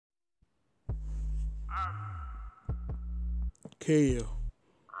Kale,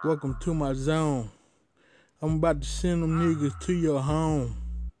 welcome to my zone. I'm about to send them niggas to your home.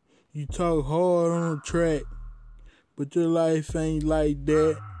 You talk hard on the track, but your life ain't like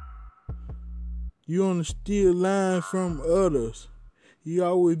that. You on the still line from others. You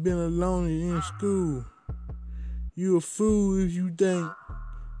always been alone in school. You a fool if you think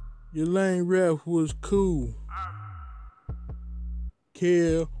your lame rap was cool.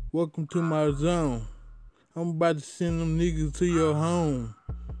 Kale, welcome to my zone. I'm about to send them niggas to your home.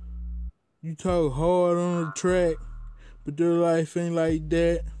 You talk hard on the track, but your life ain't like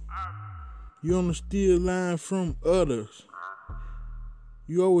that. You on the still line from others.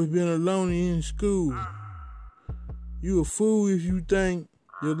 You always been alone in school. You a fool if you think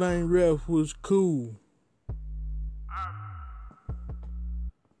your lame rap was cool.